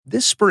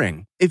This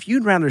spring, if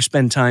you'd rather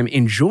spend time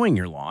enjoying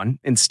your lawn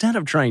instead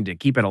of trying to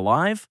keep it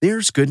alive,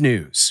 there's good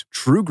news.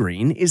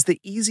 TruGreen is the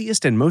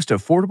easiest and most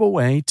affordable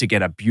way to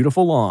get a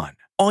beautiful lawn.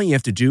 All you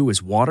have to do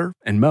is water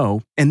and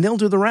mow, and they'll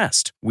do the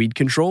rest. Weed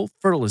control,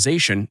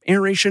 fertilization,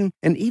 aeration,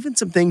 and even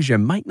some things you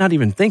might not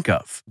even think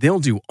of. They'll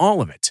do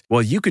all of it,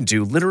 while you can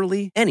do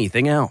literally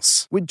anything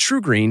else. With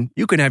TruGreen,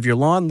 you can have your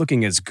lawn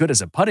looking as good as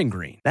a putting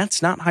green.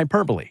 That's not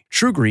hyperbole.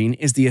 TruGreen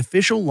is the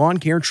official lawn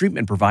care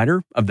treatment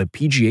provider of the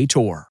PGA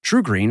Tour.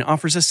 TruGreen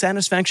offers a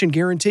satisfaction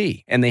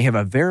guarantee, and they have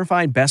a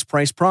verified best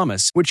price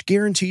promise, which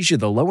guarantees you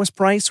the lowest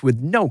price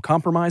with no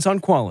compromise on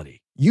quality.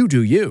 You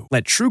do you.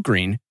 Let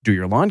TruGreen do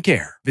your lawn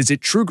care. Visit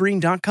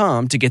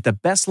TruGreen.com to get the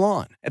best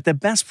lawn at the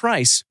best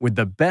price with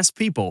the best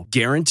people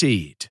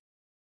guaranteed.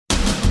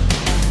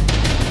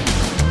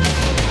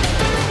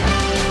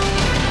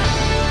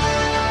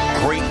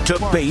 Great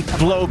debate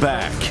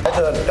blowback. I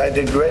thought I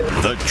did great.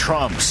 The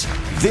Trumps.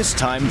 This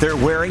time they're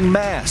wearing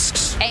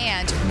masks.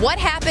 And what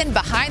happened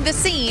behind the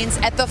scenes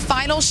at the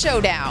final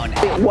showdown?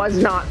 It was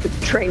not the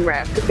train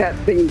wreck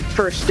that the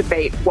first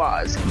debate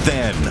was.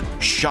 Then,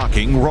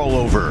 shocking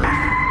rollover.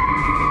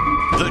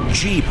 The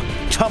Jeep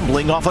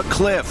tumbling off a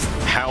cliff.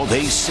 How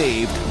they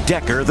saved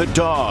Decker the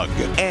dog.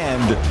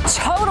 And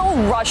total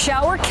rush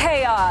hour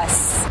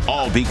chaos.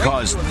 All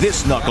because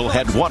this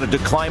knucklehead wanted to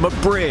climb a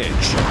bridge.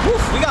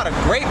 Oof, we got a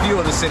great view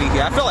of the city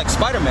here. I feel like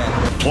Spider-Man.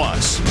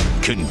 Plus,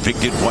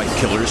 convicted white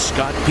killer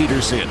Scott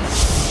Peterson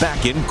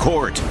back in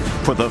court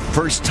for the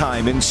first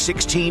time in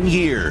 16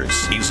 years.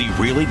 Is he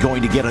really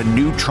going to get a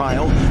new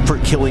trial for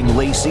killing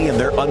Lacey and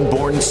their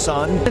unborn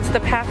son? It's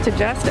the path to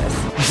justice.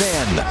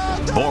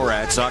 Then,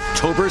 Borat's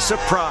October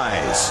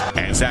surprise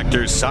as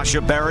actor Sacha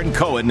Baron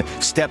Cohen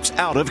steps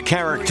out of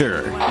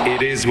character.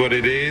 It is what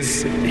it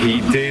is.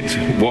 He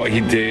did what he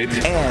did.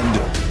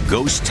 And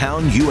Ghost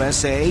Town,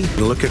 USA.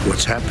 Look at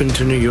what's happened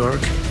to New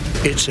York.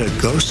 It's a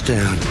ghost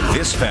town.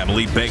 This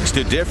family begs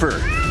to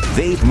differ.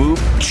 They've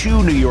moved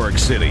to New York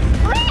City.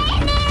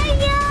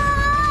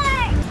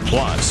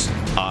 Plus,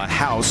 a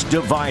house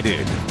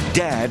divided.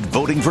 Dad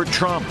voting for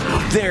Trump.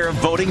 They're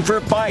voting for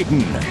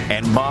Biden.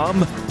 And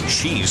Mom,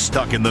 she's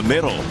stuck in the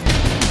middle.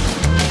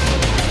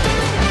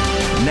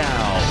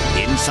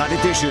 Now, Inside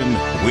Edition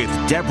with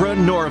Deborah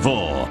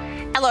Norville.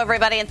 Hello,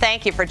 everybody, and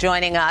thank you for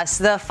joining us.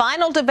 The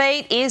final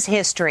debate is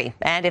history,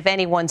 and if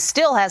anyone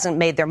still hasn't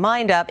made their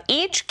mind up,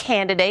 each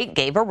candidate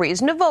gave a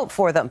reason to vote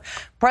for them.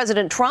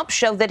 President Trump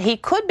showed that he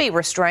could be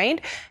restrained,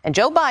 and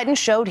Joe Biden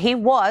showed he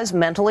was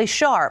mentally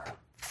sharp.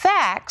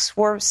 Facts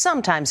were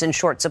sometimes in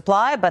short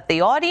supply, but the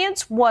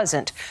audience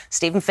wasn't.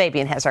 Stephen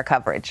Fabian has our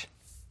coverage.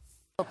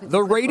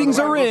 The ratings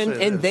are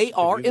in, and they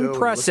are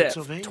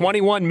impressive.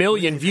 21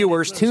 million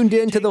viewers tuned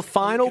in to the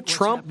final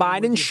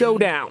Trump-Biden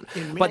showdown.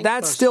 But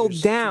that's still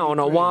down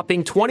a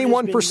whopping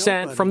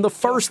 21% from the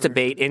first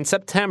debate in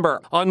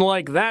September.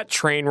 Unlike that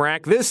train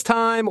wreck, this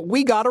time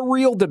we got a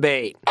real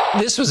debate.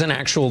 This was an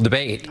actual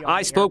debate.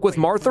 I spoke with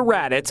Martha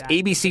Raddatz,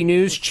 ABC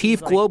News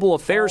chief global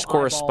affairs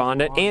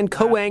correspondent and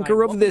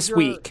co-anchor of This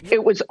Week.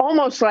 It was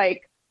almost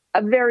like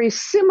a very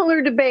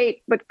similar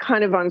debate, but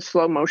kind of on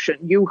slow motion.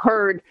 You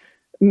heard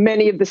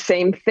many of the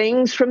same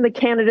things from the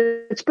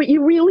candidates, but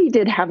you really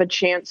did have a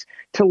chance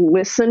to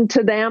listen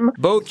to them.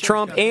 Both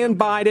Trump and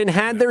Biden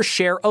had their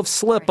share of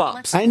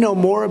slip-ups. I know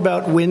more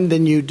about wind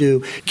than you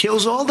do.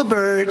 Kills all the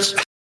birds.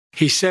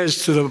 He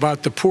says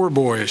about the poor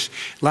boys.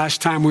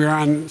 Last time we were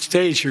on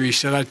stage here, he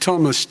said, I told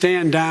them to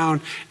stand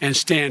down and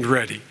stand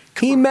ready.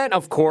 He meant,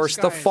 of course,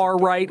 the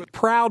far-right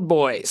Proud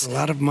Boys. A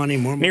lot of money,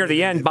 more money. Near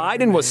the end,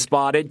 Biden was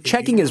spotted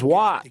checking his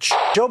watch.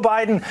 Joe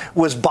Biden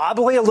was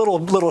bobbly, a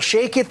little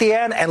shaky at the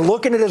end, and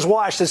looking at his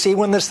watch to see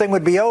when this thing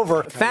would be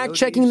over.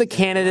 Fact-checking the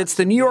candidates,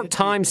 the New York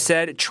Times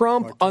said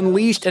Trump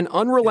unleashed an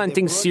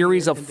unrelenting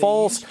series of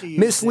false,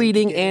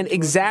 misleading, and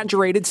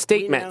exaggerated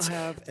statements.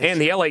 And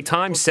the LA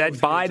Times said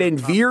Biden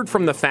veered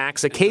from the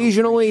facts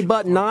occasionally,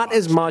 but not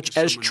as much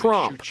as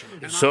Trump.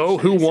 So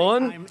who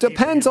won?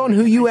 Depends on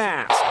who you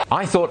ask.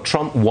 I thought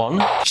Trump won.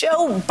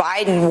 Joe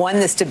Biden won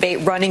this debate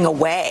running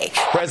away.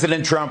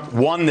 President Trump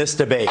won this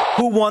debate.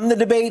 Who won the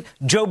debate?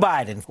 Joe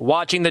Biden.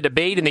 Watching the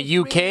debate in the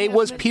UK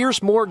was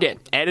Piers Morgan,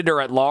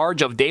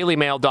 editor-at-large of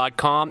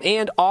DailyMail.com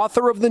and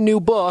author of the new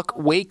book,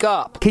 Wake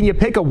Up. Can you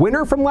pick a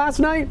winner from last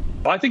night?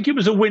 I think it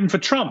was a win for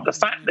Trump. The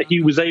fact that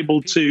he was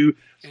able to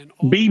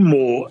be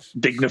more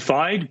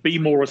dignified, be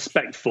more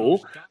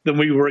respectful than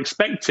we were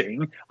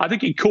expecting, I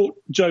think it caught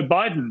Joe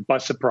Biden by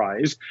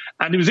surprise.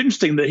 And it was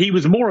interesting that he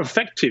was more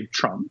effective,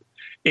 Trump,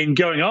 in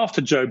going after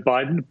Joe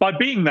Biden by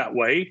being that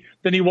way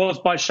than he was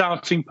by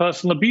shouting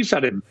personal abuse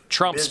at him.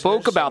 Trump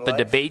spoke about the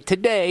debate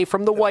today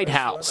from the White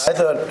House. I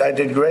thought I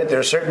did great. There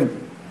are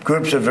certain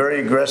groups of very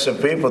aggressive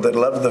people that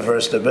loved the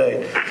first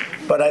debate.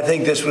 but I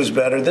think this was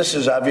better. This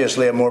is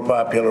obviously a more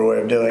popular way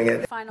of doing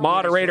it.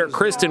 Moderator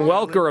Kristen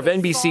Welker of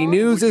NBC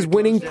News is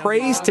winning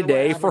praise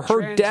today for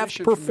her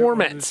deft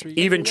performance.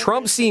 Even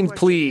Trump seemed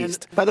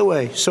pleased. By the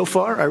way, so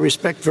far, I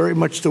respect very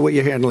much the way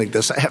you're handling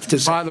this, I have to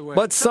say.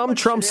 But some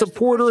Trump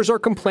supporters are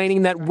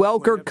complaining that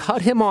Welker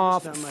cut him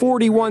off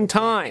 41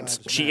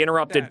 times. She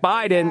interrupted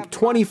Biden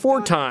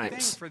 24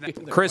 times.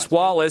 Chris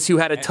Wallace, who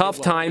had a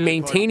tough time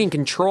maintaining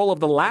control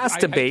of the last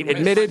debate,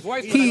 admitted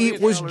he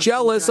was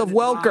jealous of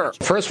Welker.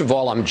 First of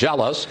all, I'm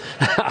jealous.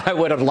 I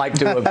would have liked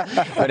to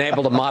have been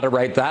able to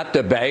moderate that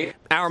debate.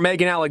 Our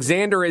Megan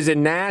Alexander is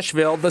in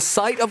Nashville, the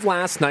site of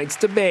last night's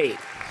debate.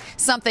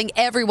 Something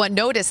everyone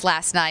noticed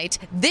last night.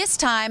 This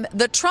time,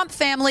 the Trump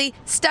family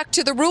stuck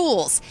to the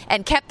rules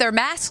and kept their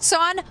masks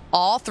on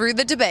all through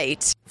the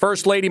debate.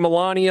 First Lady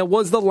Melania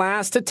was the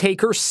last to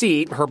take her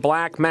seat, her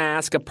black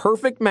mask a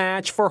perfect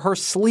match for her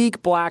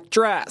sleek black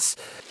dress.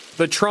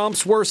 The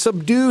Trumps were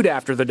subdued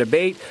after the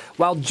debate,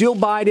 while Jill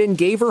Biden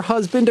gave her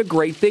husband a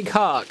great big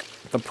hug.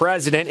 The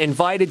president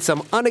invited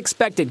some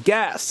unexpected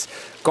guests,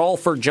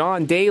 golfer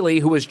John Daly,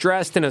 who was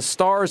dressed in a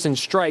Stars and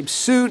Stripes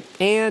suit,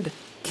 and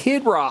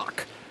Kid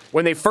Rock.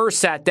 When they first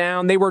sat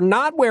down, they were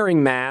not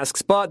wearing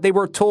masks, but they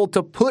were told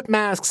to put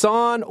masks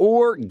on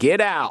or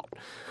get out.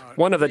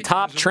 One of the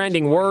top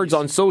trending words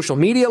on social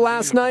media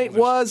last night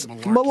was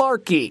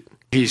malarkey.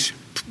 He's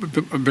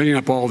bringing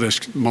up all this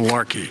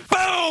malarkey.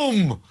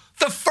 Boom!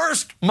 The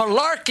first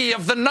malarkey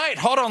of the night.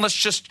 Hold on, let's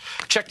just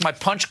check my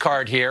punch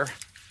card here.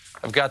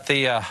 I've got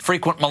the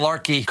frequent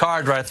malarkey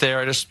card right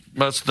there.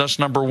 That's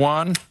number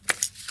 1.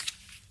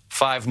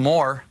 5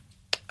 more,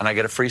 and I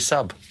get a free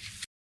sub.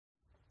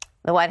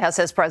 The White House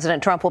says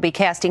President Trump will be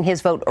casting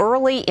his vote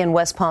early in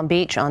West Palm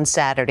Beach on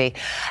Saturday.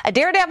 A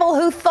daredevil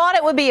who thought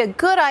it would be a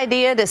good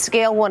idea to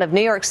scale one of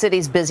New York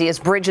City's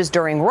busiest bridges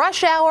during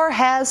rush hour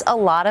has a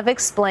lot of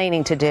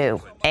explaining to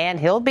do. And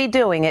he'll be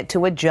doing it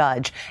to a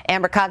judge.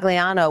 Amber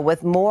Cagliano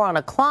with more on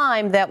a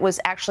climb that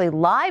was actually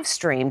live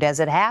streamed as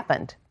it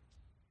happened.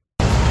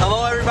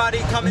 Hello, everybody.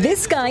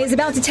 This guy is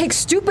about to take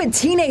stupid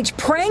teenage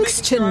pranks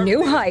to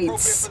new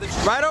heights.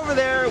 Right over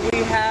there,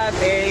 we have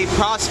a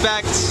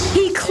prospect.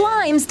 He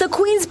climbs the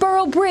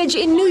Queensboro Bridge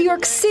in New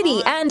York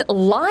City and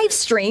live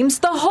streams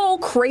the whole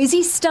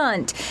crazy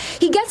stunt.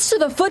 He gets to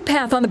the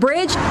footpath on the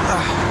bridge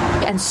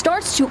and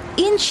starts to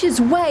inch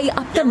his way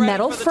up the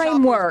metal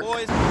framework.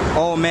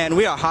 Oh, man,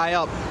 we are high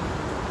up.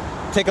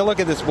 Take a look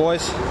at this,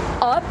 boys.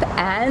 Up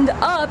and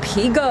up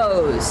he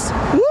goes.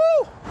 Woo!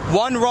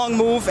 One wrong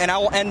move, and I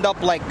will end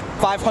up like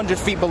 500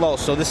 feet below,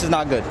 so this is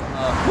not good.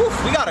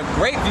 We got a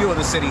great view of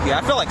the city here.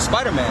 I feel like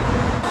Spider-Man.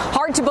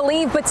 Hard to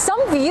believe, but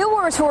some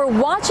viewers who were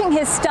watching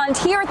his stunt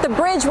here at the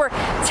bridge were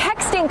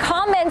texting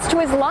comments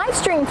to his live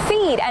stream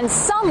feed, and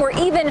some were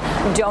even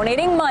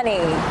donating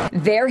money.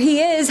 There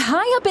he is,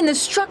 high up in the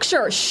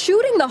structure,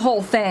 shooting the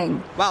whole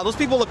thing. Wow, those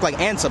people look like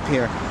ants up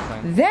here.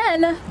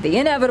 Then the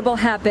inevitable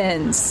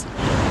happens.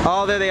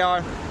 Oh, there they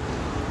are.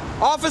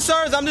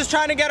 Officers, I'm just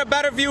trying to get a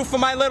better view for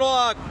my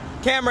little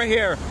camera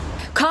here.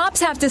 Cops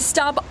have to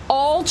stop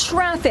all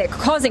traffic,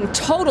 causing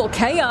total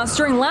chaos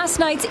during last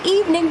night's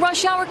evening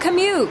rush hour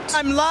commute.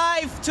 I'm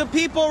live to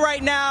people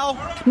right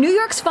now. New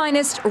York's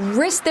finest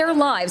risked their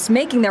lives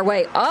making their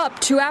way up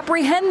to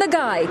apprehend the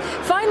guy.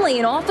 Finally,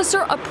 an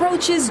officer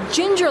approaches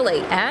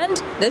gingerly,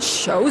 and the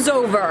show's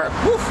over.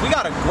 We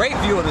got a great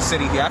view of the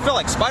city here. I feel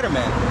like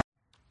Spider-Man.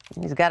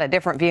 He's got a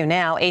different view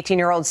now.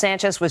 18-year-old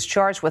Sanchez was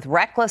charged with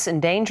reckless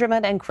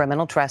endangerment and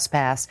criminal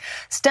trespass.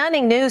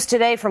 Stunning news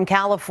today from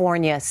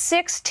California.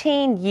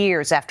 16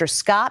 years after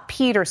Scott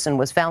Peterson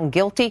was found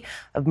guilty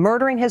of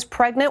murdering his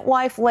pregnant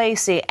wife,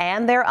 Lacey,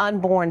 and their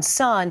unborn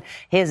son,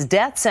 his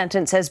death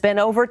sentence has been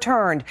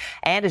overturned.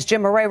 And as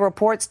Jim Murray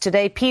reports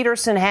today,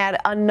 Peterson had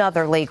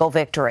another legal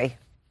victory.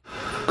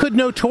 Could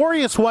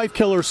notorious wife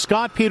killer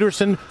Scott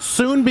Peterson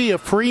soon be a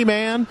free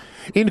man?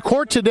 In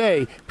court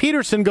today,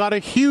 Peterson got a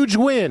huge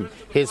win.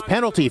 His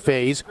penalty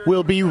phase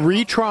will be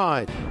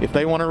retried. If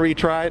they want to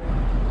retry it,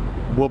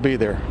 we'll be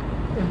there.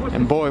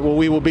 And boy,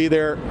 we will be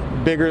there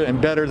bigger and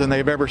better than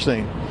they've ever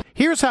seen.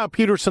 Here's how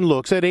Peterson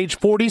looks at age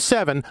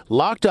 47,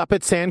 locked up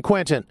at San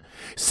Quentin.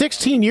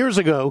 16 years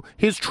ago,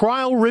 his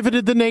trial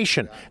riveted the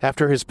nation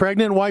after his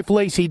pregnant wife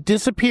Lacey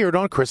disappeared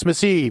on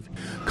Christmas Eve.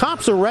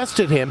 Cops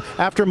arrested him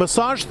after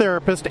massage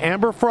therapist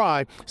Amber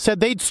Fry said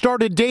they'd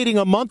started dating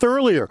a month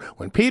earlier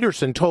when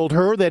Peterson told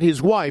her that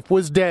his wife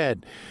was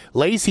dead.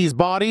 Lacey's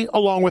body,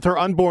 along with her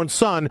unborn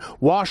son,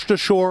 washed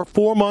ashore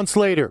 4 months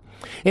later.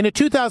 In a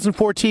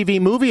 2004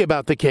 TV movie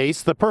about the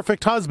case, The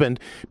Perfect Husband,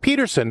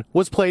 Peterson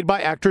was played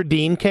by actor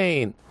Dean Cain.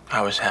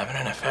 I was having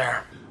an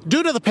affair.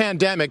 Due to the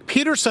pandemic,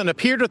 Peterson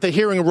appeared at the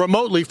hearing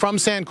remotely from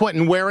San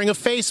Quentin wearing a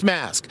face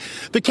mask.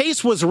 The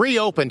case was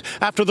reopened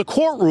after the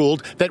court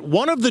ruled that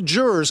one of the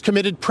jurors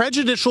committed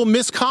prejudicial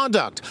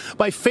misconduct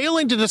by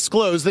failing to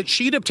disclose that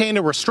she'd obtained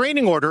a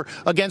restraining order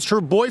against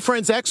her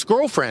boyfriend's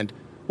ex-girlfriend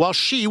while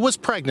she was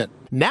pregnant.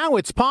 Now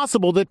it's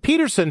possible that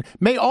Peterson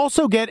may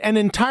also get an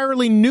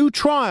entirely new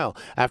trial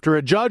after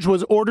a judge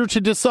was ordered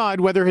to decide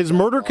whether his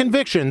murder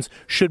convictions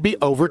should be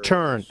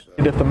overturned.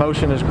 If the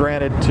motion is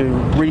granted to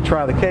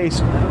retry the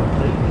case,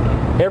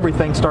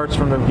 everything starts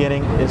from the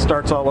beginning. It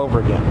starts all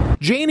over again.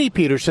 Janie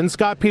Peterson,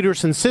 Scott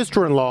Peterson's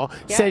sister-in-law,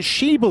 says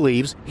she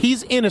believes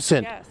he's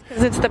innocent. Yes,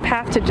 because it's the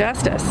path to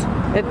justice.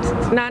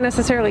 It's not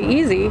necessarily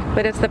easy,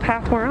 but it's the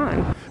path we're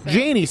on.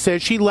 Janie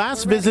says she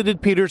last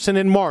visited Peterson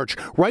in March,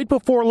 right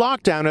before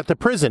lockdown at the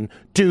prison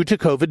due to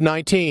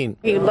COVID-19.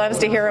 He loves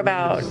to hear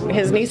about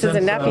his nieces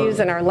and nephews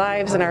and our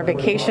lives and our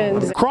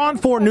vacations.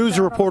 KRON 4 News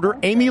reporter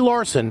Amy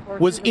Larson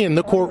was in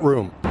the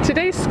courtroom.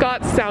 Today,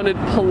 Scott sounded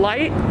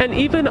polite and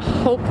even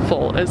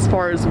hopeful as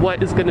far as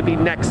what is going to be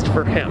next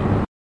for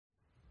him.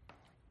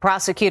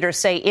 Prosecutors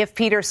say if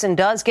Peterson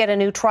does get a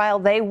new trial,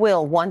 they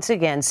will once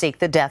again seek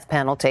the death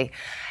penalty.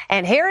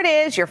 And here it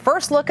is, your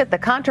first look at the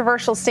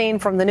controversial scene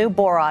from the new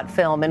Borat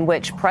film in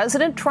which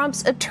President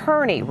Trump's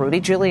attorney, Rudy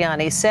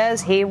Giuliani,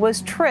 says he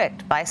was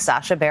tricked by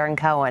Sacha Baron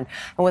Cohen.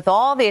 And with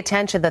all the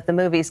attention that the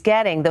movie's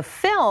getting, the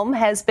film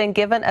has been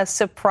given a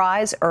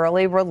surprise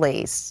early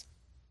release.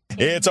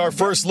 It's our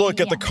first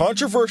look at the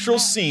controversial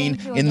scene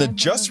in the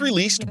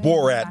just-released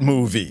Borat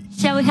movie.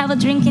 Shall we have a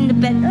drink in the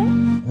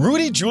bedroom?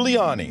 Rudy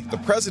Giuliani, the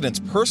president's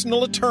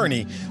personal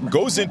attorney,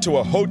 goes into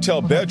a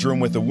hotel bedroom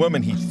with a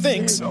woman he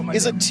thinks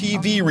is a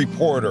TV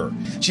reporter.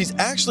 She's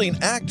actually an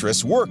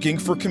actress working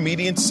for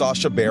comedian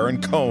Sacha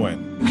Baron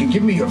Cohen. You can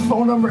give me your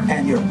phone number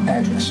and your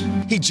address.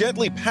 He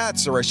gently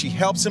pats her as she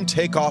helps him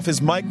take off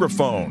his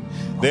microphone.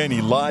 Then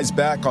he lies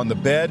back on the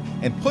bed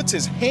and puts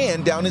his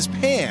hand down his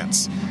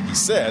pants. He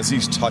says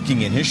he's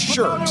tucking in his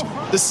shirt.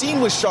 The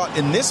scene was shot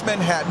in this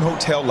Manhattan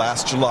hotel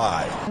last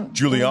July.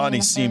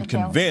 Giuliani seemed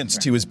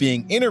convinced he was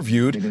being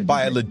interviewed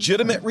by a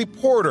legitimate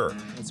reporter,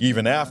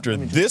 even after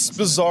this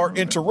bizarre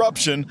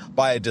interruption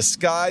by a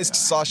disguised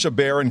Sacha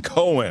Baron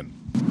Cohen.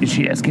 Is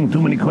she asking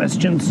too many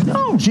questions?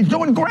 No, she's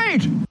doing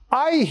great.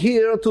 I'm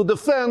here to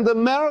defend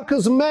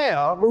America's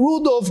mayor,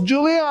 Rudolph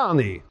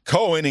Giuliani.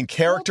 Cohen, in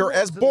character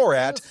as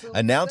Borat,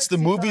 announced the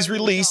movie's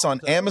release on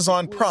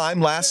Amazon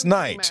Prime last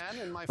night,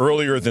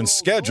 earlier than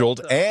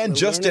scheduled and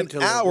just an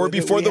hour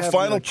before the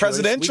final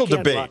presidential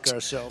debate.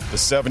 The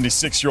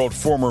 76-year-old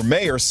former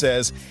mayor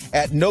says,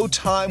 "At no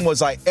time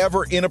was I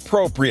ever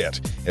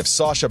inappropriate. If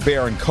Sacha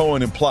Baron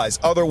Cohen implies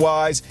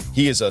otherwise,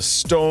 he is a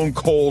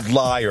stone-cold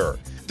liar."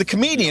 The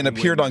comedian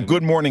appeared on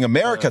Good Morning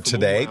America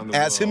today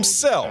as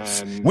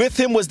himself. With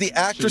him was the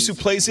actress who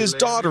plays his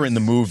daughter in the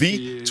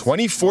movie,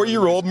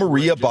 24-year-old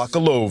Maria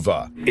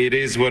Bakalova. It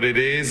is what it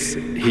is.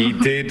 He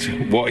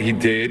did what he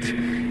did.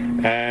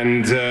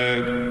 And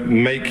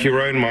make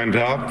your own mind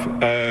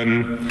up.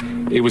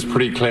 It was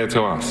pretty clear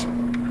to us.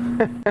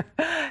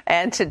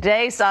 And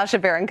today, Sacha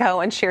Baron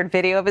Cohen shared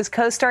video of his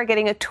co-star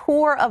getting a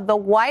tour of the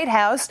White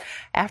House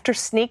after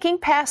sneaking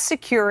past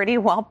security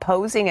while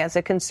posing as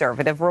a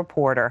conservative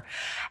reporter.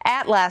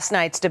 At last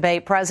night's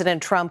debate,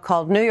 President Trump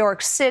called New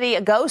York City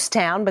a ghost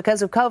town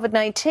because of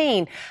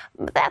COVID-19.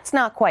 That's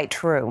not quite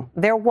true.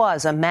 There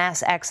was a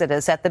mass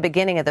exodus at the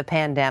beginning of the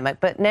pandemic,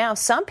 but now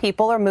some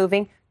people are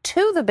moving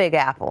to the Big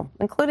Apple,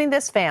 including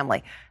this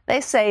family.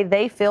 They say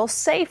they feel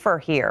safer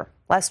here.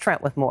 Les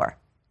Trent with more.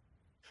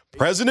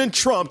 President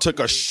Trump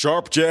took a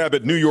sharp jab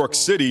at New York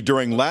City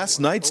during last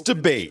night's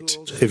debate.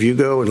 If you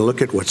go and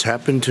look at what's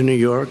happened to New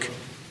York,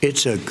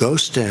 it's a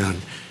ghost town.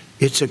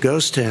 It's a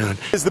ghost town.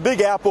 Is the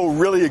Big Apple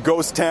really a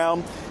ghost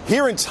town?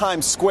 Here in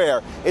Times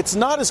Square, it's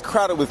not as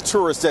crowded with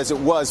tourists as it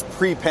was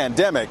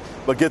pre-pandemic.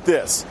 But get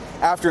this,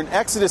 after an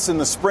exodus in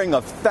the spring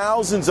of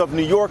thousands of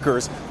New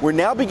Yorkers, we're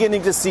now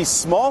beginning to see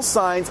small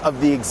signs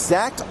of the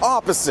exact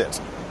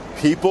opposite.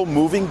 People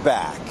moving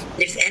back.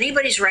 If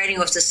anybody's writing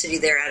off the city,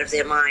 they're out of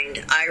their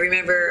mind. I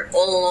remember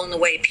all along the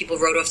way, people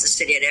wrote off the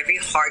city at every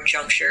hard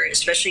juncture,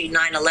 especially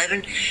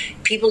 9/11.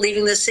 People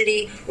leaving the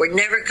city were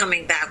never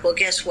coming back. Well,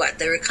 guess what?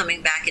 They were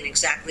coming back in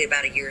exactly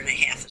about a year and a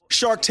half.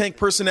 Shark Tank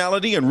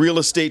personality and real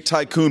estate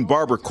tycoon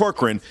Barbara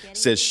Corcoran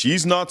says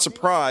she's not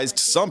surprised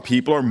some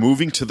people are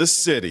moving to the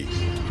city.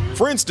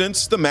 For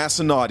instance, the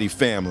Massinati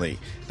family.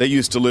 They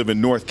used to live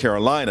in North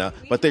Carolina,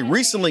 but they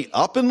recently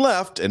up and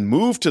left and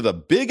moved to the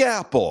Big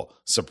Apple,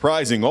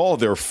 surprising all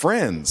their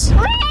friends.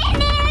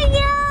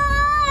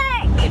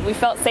 We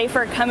felt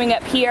safer coming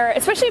up here,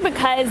 especially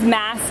because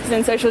masks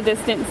and social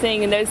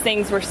distancing and those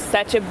things were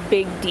such a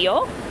big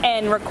deal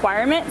and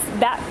requirements.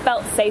 That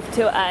felt safe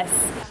to us.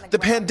 The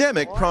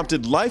pandemic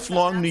prompted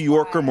lifelong New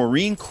Yorker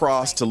Maureen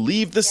Cross to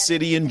leave the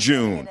city in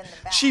June.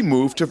 She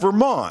moved to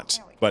Vermont.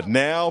 But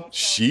now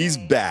she's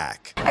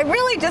back. I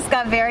really just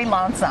got very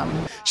lonesome.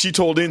 She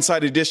told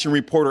Inside Edition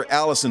reporter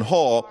Allison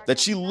Hall that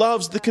she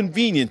loves the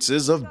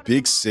conveniences of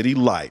big city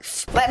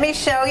life. Let me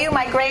show you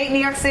my great New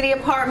York City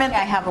apartment. I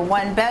have a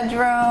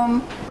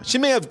one-bedroom. She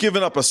may have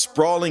given up a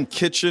sprawling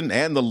kitchen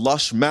and the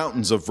lush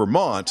mountains of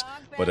Vermont,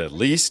 but at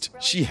least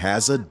she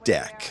has a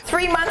deck.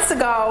 3 months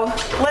ago,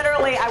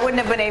 literally, I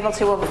wouldn't have been able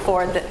to have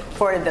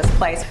afforded this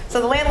place. So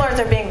the landlords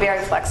are being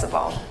very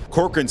flexible.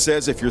 Corcoran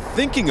says if you're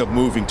thinking of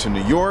moving to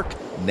New York,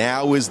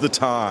 now is the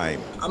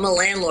time. I'm a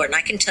landlord, and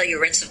I can tell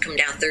you rents have come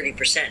down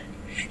 30%.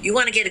 You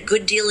want to get a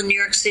good deal in New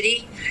York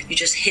City, you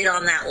just hit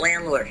on that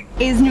landlord.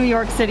 Is New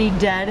York City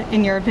dead,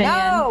 in your opinion?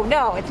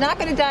 No, it's not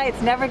going to die.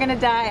 It's never going to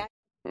die.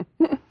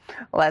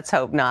 Let's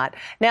hope not.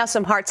 Now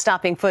some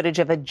heart-stopping footage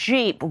of a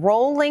Jeep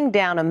rolling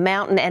down a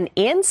mountain, and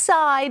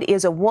inside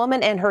is a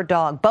woman and her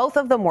dog. Both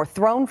of them were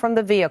thrown from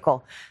the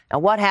vehicle. Now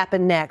what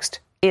happened next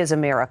is a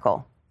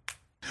miracle.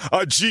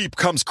 A Jeep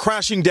comes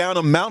crashing down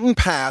a mountain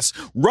pass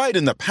right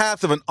in the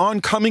path of an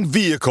oncoming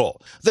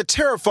vehicle. The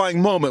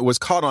terrifying moment was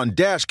caught on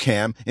dash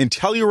cam in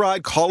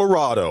Telluride,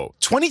 Colorado.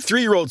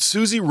 23-year-old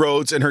Susie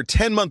Rhodes and her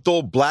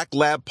 10-month-old black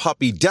lab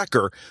puppy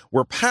Decker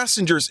were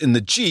passengers in the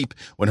Jeep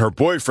when her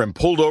boyfriend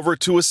pulled over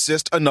to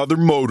assist another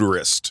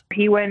motorist.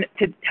 He went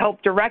to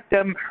help direct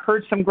them,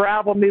 heard some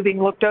gravel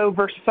moving, looked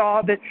over,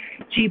 saw the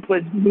Jeep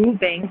was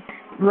moving,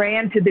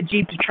 ran to the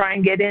Jeep to try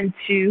and get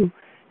into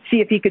see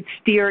if he could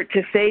steer it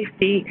to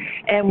safety,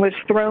 and was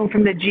thrown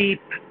from the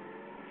Jeep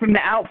from the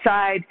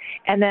outside,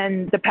 and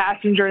then the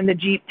passenger in the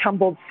Jeep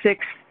tumbled 6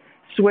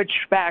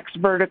 switchbacks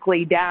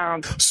vertically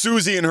down.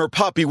 Susie and her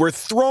puppy were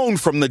thrown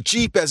from the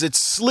Jeep as it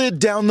slid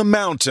down the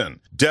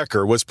mountain.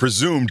 Decker was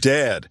presumed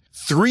dead.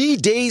 3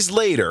 days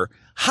later,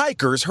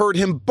 hikers heard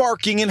him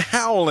barking and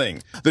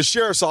howling. The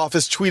sheriff's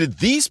office tweeted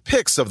these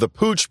pics of the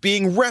pooch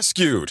being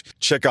rescued.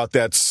 Check out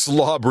that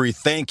slobbery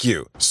thank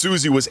you.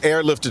 Susie was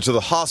airlifted to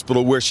the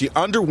hospital where she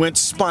underwent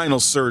spinal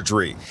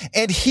surgery.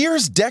 And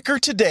here's Decker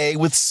today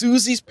with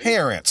Susie's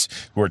parents,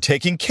 who are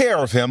taking care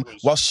of him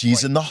while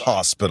she's in the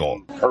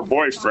hospital. Her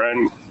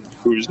boyfriend,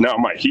 who's now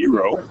my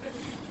hero,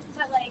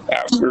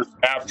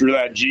 after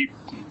that Jeep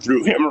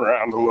threw him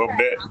around a little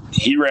bit,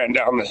 he ran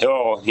down the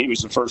hill. He was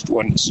the first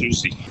one to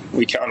Susie.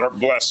 We count our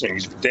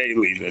blessings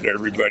daily that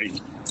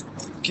everybody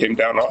came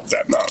down off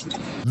that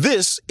mountain.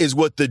 This is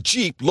what the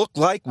Jeep looked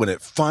like when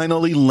it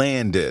finally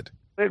landed.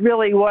 It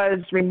really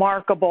was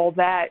remarkable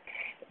that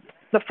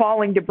the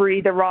falling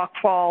debris, the rock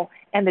fall,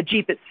 and the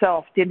Jeep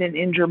itself didn't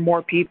injure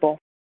more people.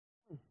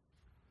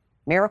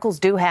 Miracles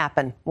do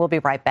happen. We'll be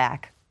right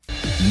back.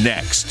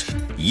 Next,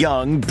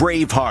 young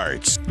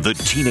Bravehearts, the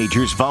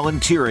teenagers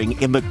volunteering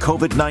in the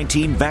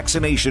COVID-19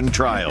 vaccination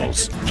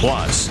trials.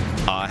 Plus,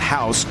 a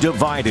house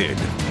divided.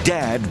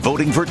 Dad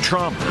voting for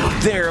Trump.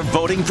 They're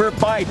voting for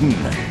Biden.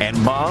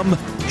 And Mom,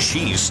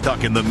 she's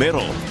stuck in the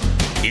middle.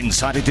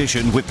 Inside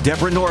Edition with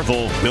Deborah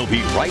Norville. We'll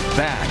be right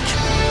back.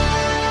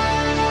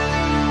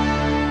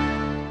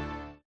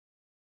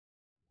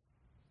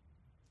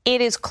 It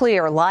is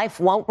clear life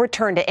won't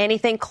return to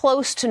anything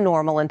close to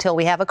normal until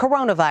we have a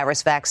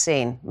coronavirus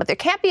vaccine. But there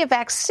can't be a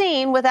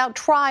vaccine without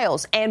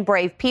trials and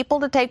brave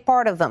people to take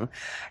part of them.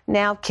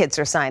 Now kids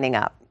are signing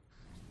up.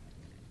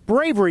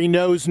 Bravery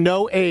knows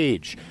no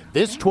age.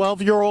 This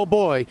 12-year-old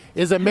boy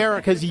is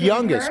America's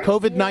youngest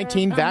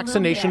COVID-19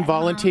 vaccination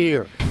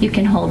volunteer. You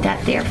can hold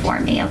that there for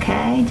me,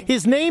 okay?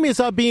 His name is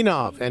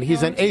Abhinav, and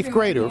he's an 8th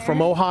grader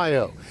from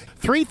Ohio.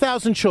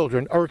 3,000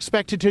 children are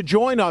expected to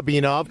join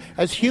Abhinav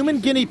as human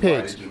guinea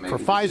pigs for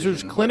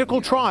Pfizer's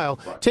clinical trial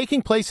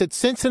taking place at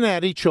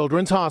Cincinnati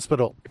Children's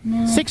Hospital.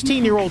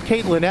 16-year-old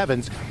Caitlin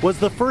Evans was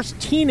the first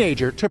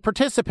teenager to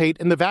participate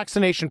in the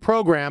vaccination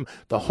program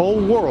the whole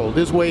world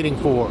is waiting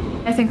for.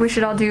 I think we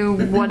should all do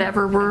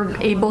whatever we're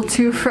able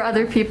to for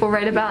other people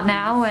right about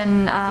now,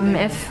 and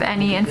if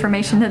any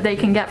information that they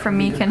can get from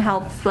me can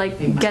help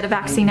get a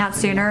vaccine out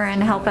sooner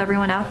and help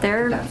everyone out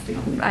there,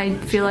 I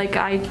feel like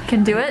I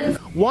can do it.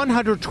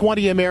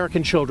 120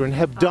 American children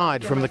have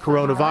died from the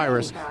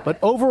coronavirus, but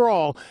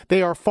overall,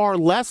 they are far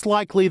less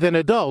likely than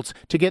adults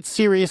to get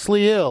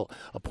seriously ill,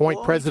 a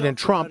point President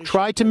Trump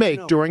tried to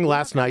make during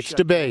last night's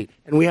debate.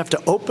 And we have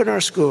to open our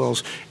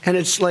schools. And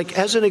it's like,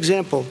 as an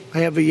example, I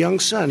have a young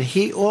son.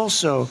 He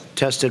also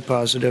tested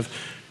positive.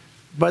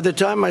 By the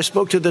time I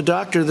spoke to the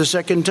doctor the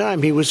second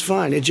time, he was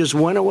fine. It just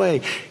went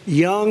away.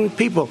 Young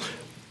people.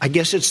 I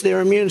guess it's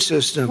their immune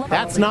system.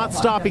 That's not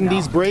stopping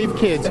these brave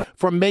kids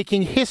from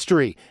making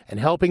history and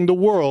helping the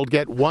world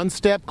get one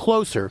step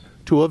closer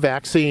to a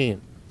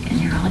vaccine.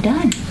 And you're all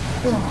done.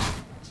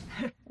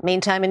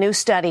 Meantime, a new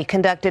study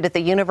conducted at the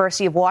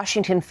University of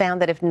Washington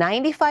found that if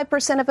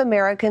 95% of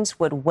Americans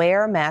would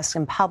wear masks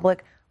in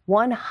public,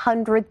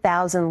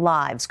 100,000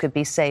 lives could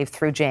be saved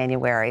through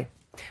January.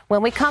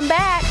 When we come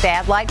back,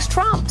 Dad likes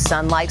Trump,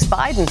 son likes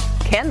Biden.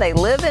 Can they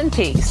live in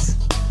peace?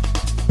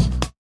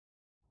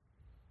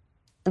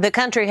 The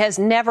country has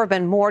never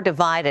been more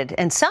divided,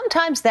 and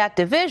sometimes that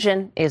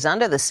division is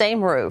under the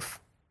same roof.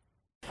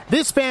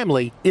 This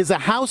family is a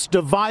house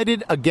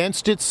divided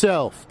against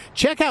itself.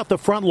 Check out the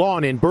front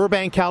lawn in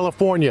Burbank,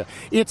 California.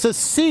 It's a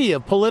sea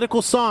of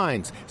political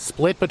signs,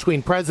 split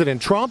between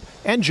President Trump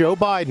and Joe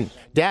Biden.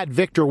 Dad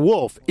Victor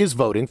Wolf is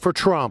voting for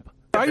Trump.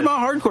 I'm a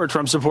hardcore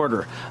Trump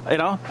supporter. I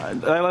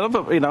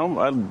love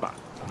it.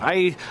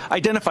 I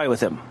identify with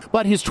him.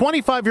 But his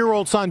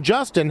 25-year-old son,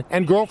 Justin,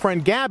 and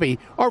girlfriend, Gabby,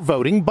 are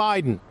voting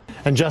Biden.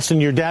 And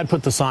Justin, your dad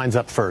put the signs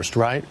up first,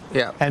 right?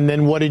 Yeah. And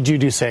then what did you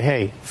do? Say,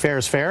 hey, fair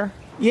is fair?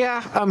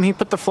 Yeah, he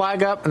put the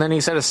flag up, and then he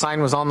said a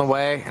sign was on the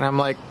way, and I'm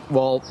like,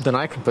 well, then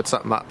I can put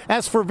something up.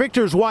 As for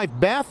Victor's wife,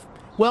 Beth,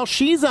 Well,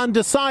 she's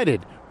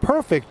undecided,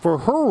 perfect for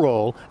her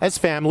role as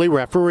family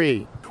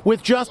referee.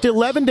 With just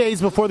 11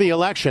 days before the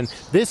election,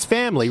 this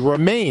family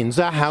remains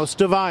a house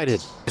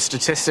divided. The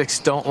statistics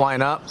don't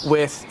line up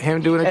with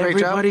him doing a great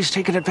job. Everybody's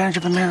taking advantage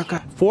of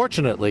America.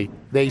 Fortunately,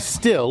 they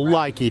still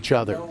like each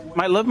other.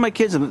 I love my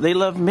kids and they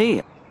love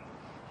me.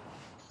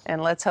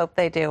 And let's hope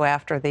they do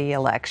after the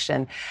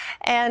election.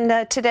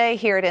 And today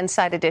here at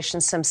Inside Edition,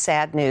 some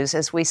sad news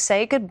as we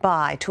say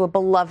goodbye to a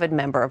beloved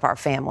member of our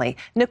family.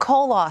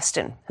 Nicole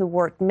Austin, who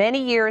worked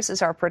many years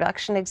as our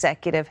production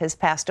executive, has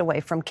passed away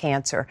from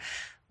cancer.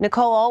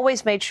 Nicole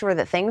always made sure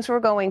that things were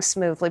going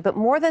smoothly, but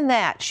more than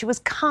that, she was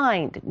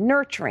kind,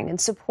 nurturing,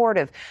 and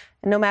supportive.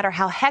 And no matter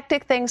how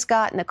hectic things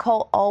got,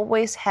 Nicole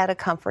always had a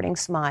comforting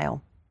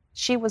smile.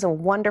 She was a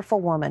wonderful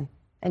woman,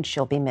 and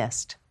she'll be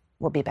missed.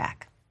 We'll be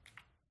back.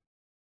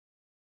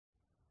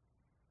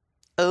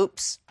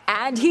 Oops.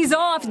 And he's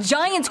off.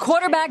 Giants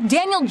quarterback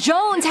Daniel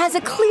Jones has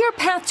a clear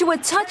path to a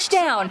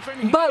touchdown.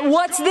 But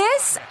what's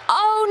this?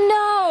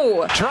 Oh,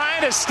 no.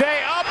 Trying to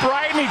stay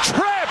upright, and he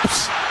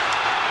trips.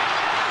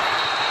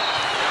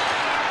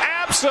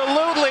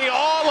 Absolutely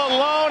all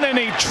alone, and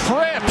he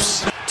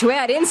trips. To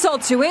add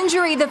insult to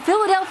injury, the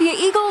Philadelphia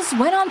Eagles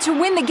went on to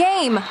win the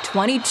game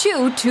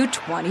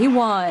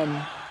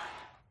 22-21.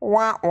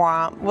 Wah,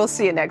 wah. We'll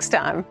see you next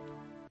time.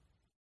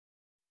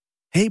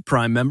 Hey,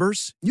 Prime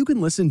members, you can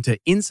listen to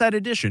Inside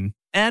Edition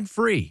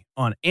ad-free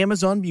on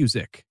Amazon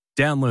Music.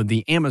 Download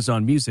the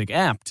Amazon Music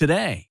app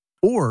today.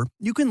 Or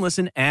you can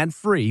listen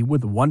ad-free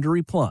with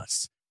Wondery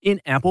Plus in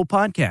Apple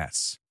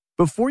Podcasts.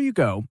 Before you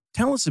go,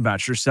 tell us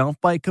about yourself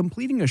by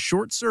completing a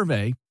short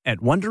survey at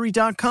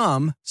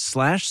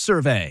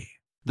Wondery.com/survey.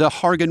 The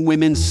Hargan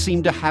women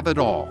seem to have it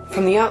all.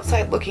 From the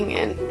outside looking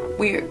in,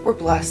 we were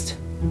blessed.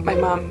 My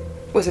mom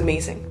was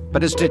amazing.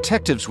 But as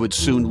detectives would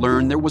soon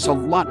learn, there was a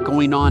lot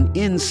going on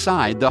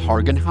inside the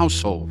Hargan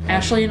household.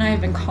 Ashley and I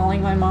have been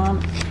calling my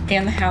mom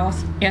and the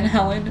house and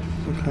Helen.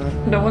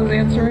 No one's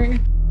answering.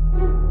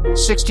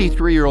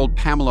 63-year-old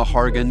Pamela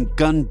Hargan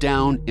gunned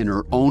down in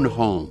her own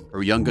home.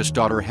 Her youngest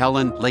daughter,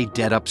 Helen, lay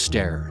dead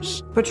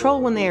upstairs.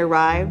 Patrol, when they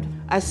arrived,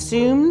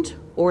 assumed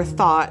or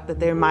thought that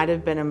there might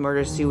have been a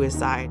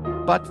murder-suicide.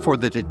 But for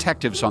the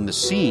detectives on the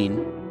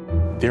scene,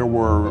 there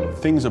were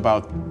things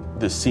about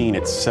the scene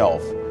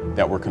itself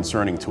that were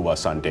concerning to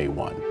us on day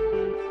one.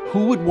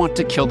 Who would want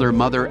to kill their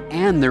mother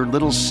and their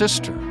little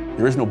sister?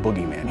 There is no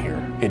boogeyman here.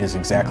 It is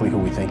exactly who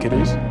we think it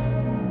is.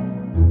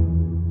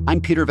 I'm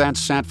Peter Van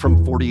Sant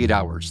from 48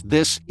 Hours.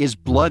 This is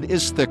Blood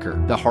is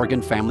Thicker, the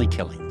Hargan Family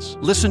Killings.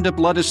 Listen to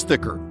Blood is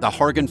Thicker, the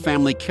Hargan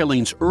Family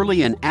Killings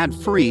early and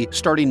ad-free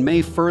starting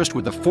May 1st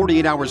with a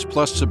 48 Hours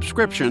Plus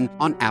subscription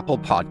on Apple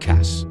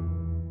Podcasts.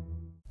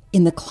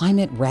 In the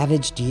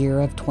climate-ravaged year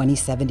of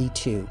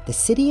 2072, the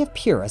city of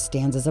Pura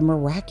stands as a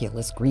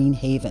miraculous green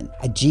haven,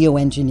 a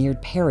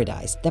geoengineered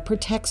paradise that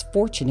protects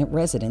fortunate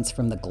residents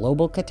from the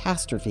global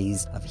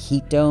catastrophes of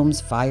heat domes,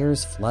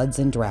 fires, floods,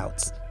 and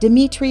droughts.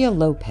 Demetria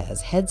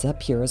Lopez heads up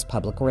Pura's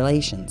public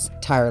relations,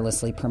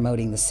 tirelessly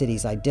promoting the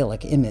city's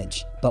idyllic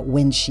image. But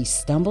when she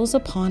stumbles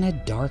upon a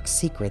dark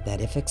secret that,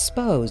 if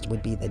exposed,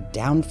 would be the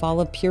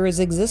downfall of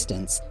Pura's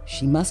existence,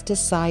 she must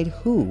decide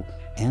who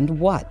and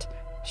what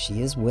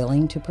she is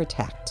willing to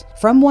protect.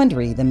 From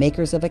Wondery, the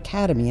makers of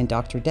Academy and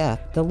Dr.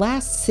 Death, The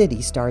Last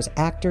City stars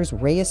actors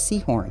Reyes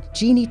Sehorn,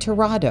 Jeannie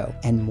Torrado,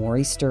 and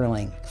Maury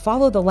Sterling.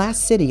 Follow The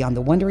Last City on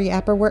the Wondery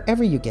app or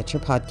wherever you get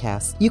your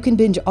podcasts. You can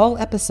binge all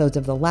episodes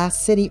of The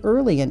Last City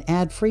early and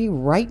ad-free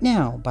right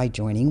now by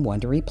joining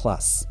Wondery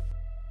Plus.